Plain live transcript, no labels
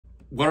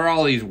What are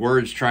all these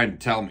words trying to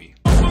tell me?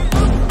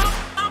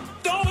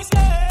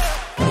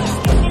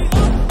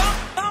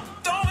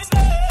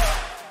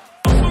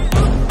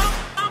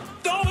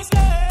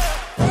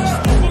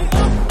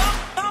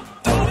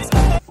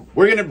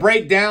 We're going to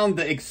break down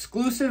the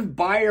exclusive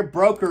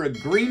buyer-broker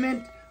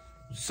agreement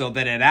so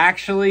that it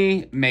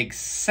actually makes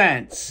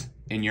sense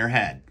in your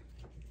head.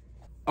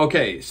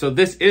 Okay, so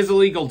this is a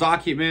legal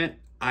document.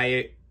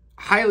 I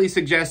highly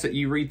suggest that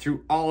you read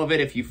through all of it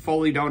if you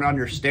fully don't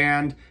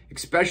understand,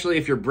 especially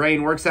if your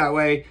brain works that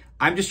way.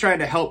 I'm just trying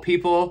to help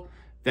people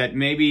that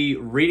maybe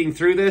reading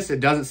through this,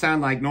 it doesn't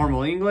sound like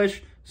normal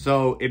English,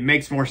 so it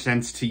makes more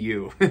sense to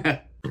you.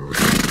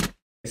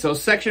 So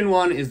section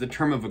 1 is the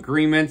term of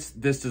agreements.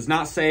 This does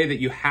not say that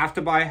you have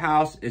to buy a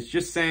house. It's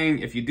just saying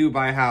if you do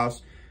buy a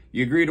house,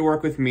 you agree to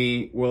work with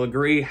me. We'll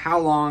agree how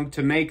long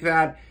to make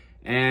that.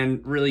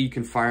 And really, you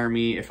can fire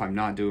me if I'm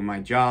not doing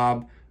my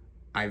job.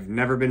 I've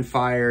never been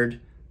fired.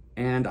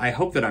 And I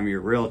hope that I'm your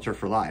realtor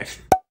for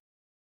life.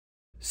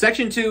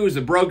 Section 2 is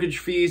the brokerage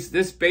fees.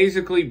 This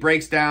basically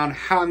breaks down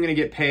how I'm going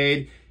to get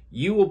paid.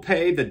 You will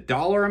pay the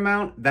dollar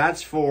amount.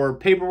 That's for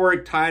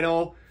paperwork,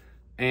 title,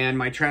 and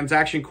my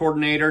transaction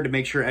coordinator to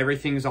make sure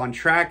everything's on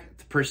track.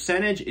 The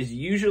percentage is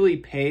usually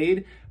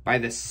paid by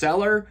the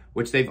seller,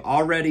 which they've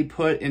already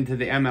put into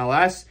the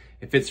MLS.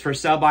 If it's for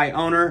sell by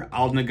owner,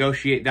 I'll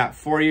negotiate that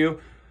for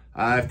you.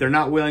 If they're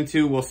not willing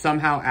to, we'll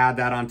somehow add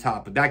that on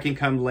top, but that can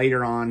come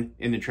later on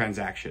in the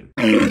transaction.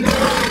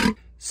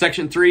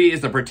 Section 3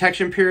 is the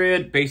protection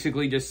period,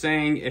 basically just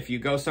saying if you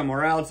go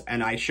somewhere else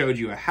and I showed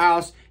you a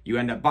house, you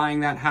end up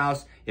buying that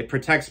house, it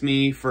protects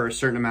me for a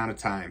certain amount of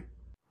time.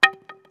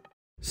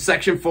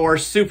 Section 4,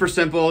 super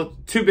simple,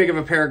 too big of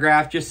a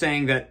paragraph, just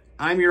saying that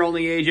I'm your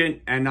only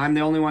agent and I'm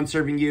the only one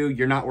serving you.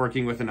 You're not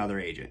working with another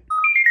agent.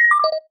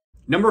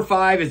 Number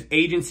 5 is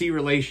agency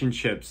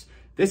relationships.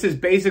 This is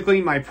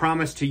basically my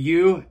promise to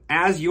you.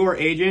 As your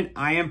agent,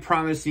 I am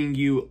promising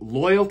you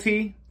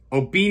loyalty,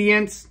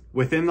 obedience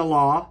within the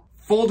law,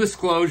 full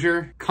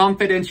disclosure,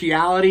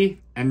 confidentiality,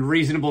 and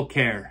reasonable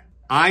care.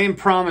 I am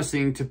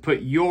promising to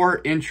put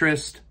your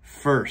interest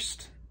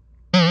first.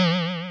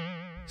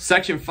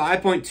 Section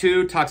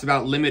 5.2 talks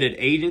about limited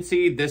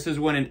agency. This is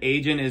when an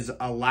agent is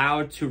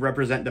allowed to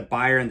represent the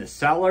buyer and the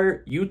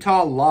seller.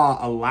 Utah law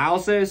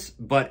allows this,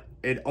 but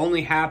it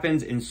only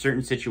happens in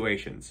certain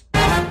situations.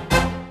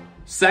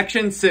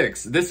 Section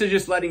 6, this is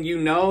just letting you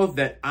know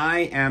that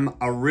I am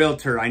a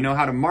realtor. I know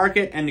how to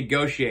market and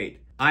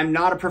negotiate. I'm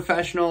not a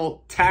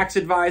professional tax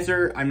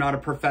advisor. I'm not a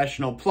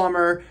professional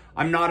plumber.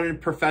 I'm not a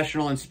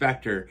professional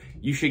inspector.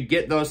 You should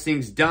get those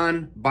things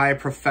done by a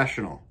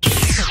professional.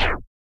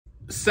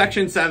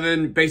 Section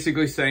 7,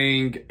 basically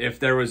saying if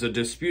there was a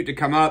dispute to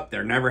come up,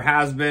 there never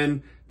has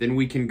been, then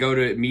we can go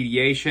to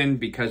mediation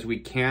because we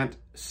can't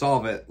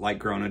solve it like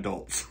grown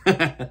adults.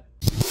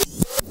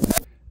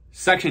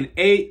 Section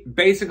 8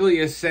 basically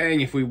is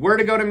saying if we were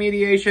to go to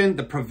mediation,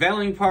 the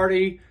prevailing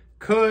party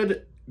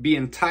could be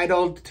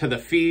entitled to the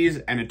fees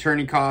and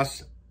attorney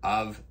costs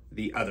of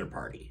the other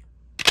party.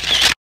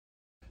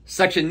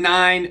 Section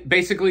 9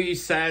 basically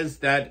says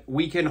that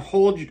we can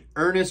hold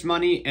earnest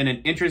money in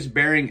an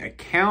interest-bearing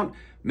account,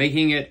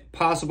 making it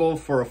possible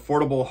for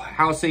affordable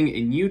housing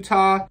in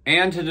Utah,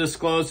 and to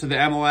disclose to the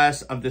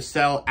MLS of the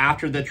sale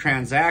after the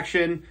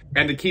transaction,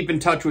 and to keep in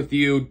touch with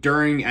you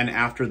during and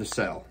after the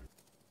sale.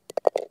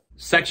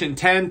 Section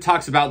 10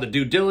 talks about the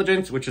due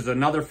diligence, which is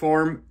another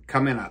form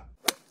coming up.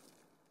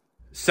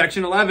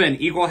 Section 11,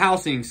 equal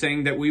housing,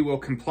 saying that we will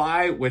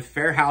comply with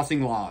fair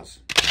housing laws.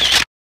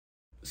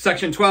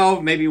 Section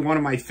 12, maybe one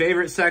of my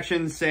favorite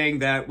sections, saying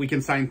that we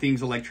can sign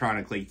things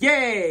electronically.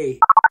 Yay!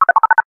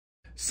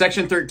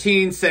 Section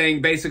 13,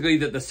 saying basically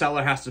that the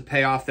seller has to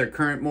pay off their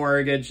current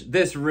mortgage.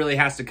 This really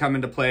has to come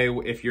into play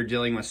if you're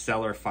dealing with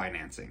seller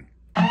financing.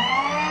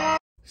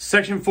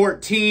 Section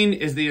 14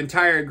 is the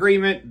entire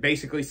agreement,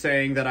 basically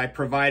saying that I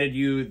provided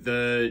you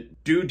the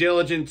due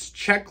diligence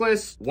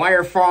checklist,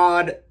 wire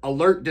fraud,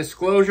 alert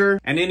disclosure,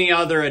 and any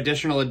other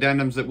additional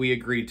addendums that we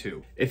agreed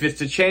to. If it's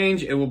to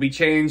change, it will be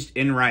changed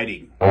in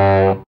writing.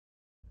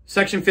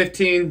 Section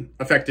 15,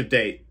 effective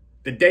date.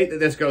 The date that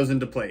this goes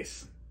into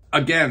place.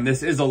 Again,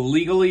 this is a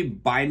legally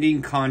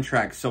binding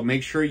contract, so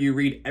make sure you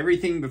read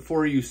everything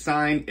before you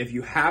sign. If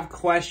you have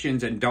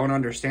questions and don't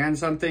understand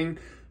something,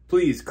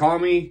 please call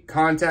me,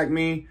 contact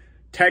me,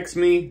 text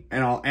me,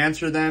 and I'll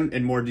answer them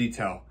in more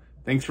detail.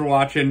 Thanks for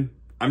watching.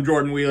 I'm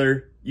Jordan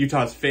Wheeler,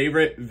 Utah's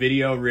favorite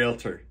video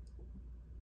realtor.